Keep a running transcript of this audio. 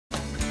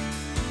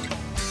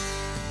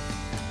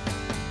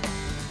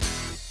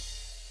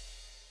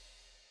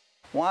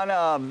One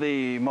of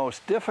the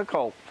most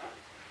difficult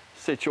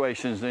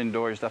situations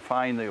indoors to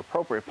find the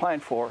appropriate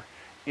plant for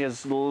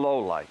is low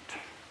light.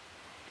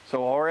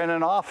 So we're in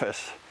an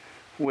office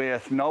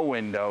with no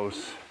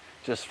windows,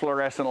 just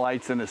fluorescent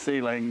lights in the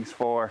ceilings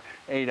for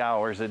 8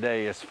 hours a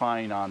day is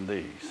fine on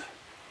these.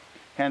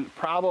 And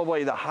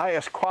probably the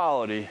highest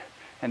quality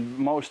and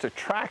most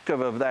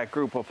attractive of that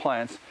group of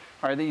plants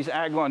are these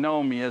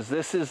aglaonomias.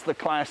 This is the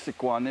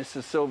classic one. This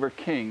is Silver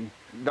King,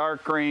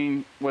 dark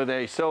green with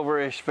a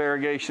silverish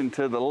variegation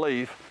to the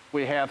leaf.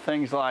 We have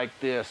things like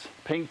this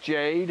pink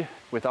jade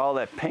with all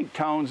that pink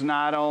tones,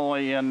 not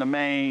only in the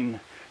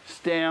main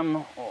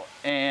stem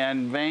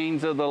and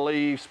veins of the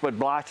leaves, but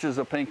blotches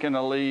of pink in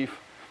the leaf,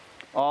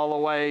 all the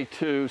way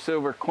to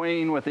Silver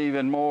Queen with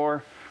even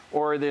more,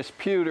 or this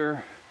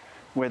pewter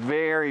with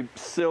very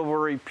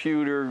silvery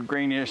pewter,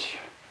 greenish,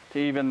 to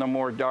even the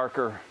more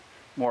darker,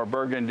 more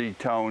burgundy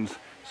tones.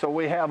 So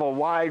we have a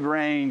wide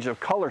range of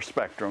color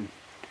spectrum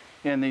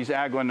in these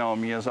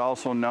aglaonomias,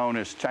 also known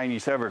as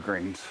Chinese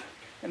evergreens.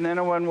 And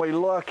then when we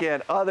look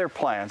at other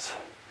plants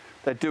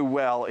that do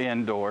well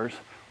indoors,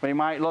 we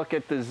might look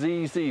at the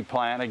ZZ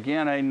plant,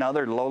 again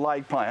another low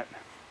light plant,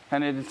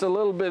 and it's a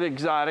little bit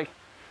exotic.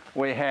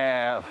 We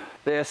have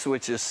this,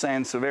 which is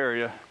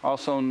Sansevieria,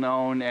 also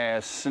known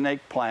as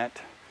snake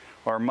plant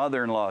or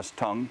mother-in-law's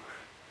tongue.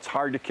 It's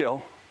hard to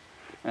kill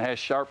and has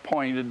sharp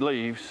pointed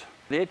leaves.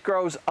 It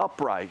grows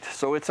upright,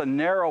 so it's a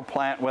narrow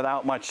plant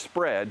without much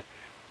spread.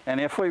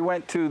 And if we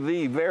went to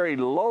the very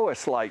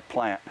lowest light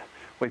plant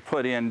we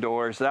put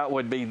indoors, that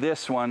would be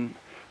this one,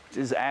 which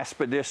is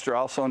Aspidistra,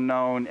 also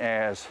known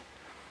as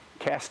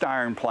cast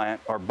iron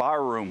plant or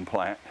barroom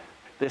plant.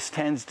 This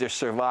tends to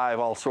survive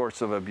all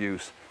sorts of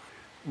abuse.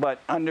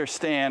 But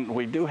understand,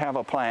 we do have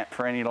a plant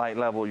for any light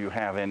level you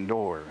have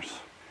indoors,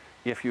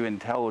 if you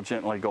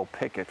intelligently go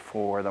pick it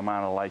for the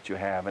amount of light you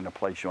have and the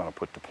place you want to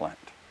put the plant.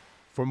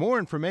 For more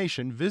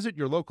information, visit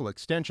your local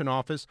extension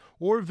office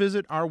or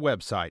visit our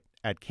website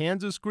at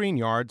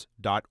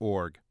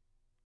kansasgreenyards.org.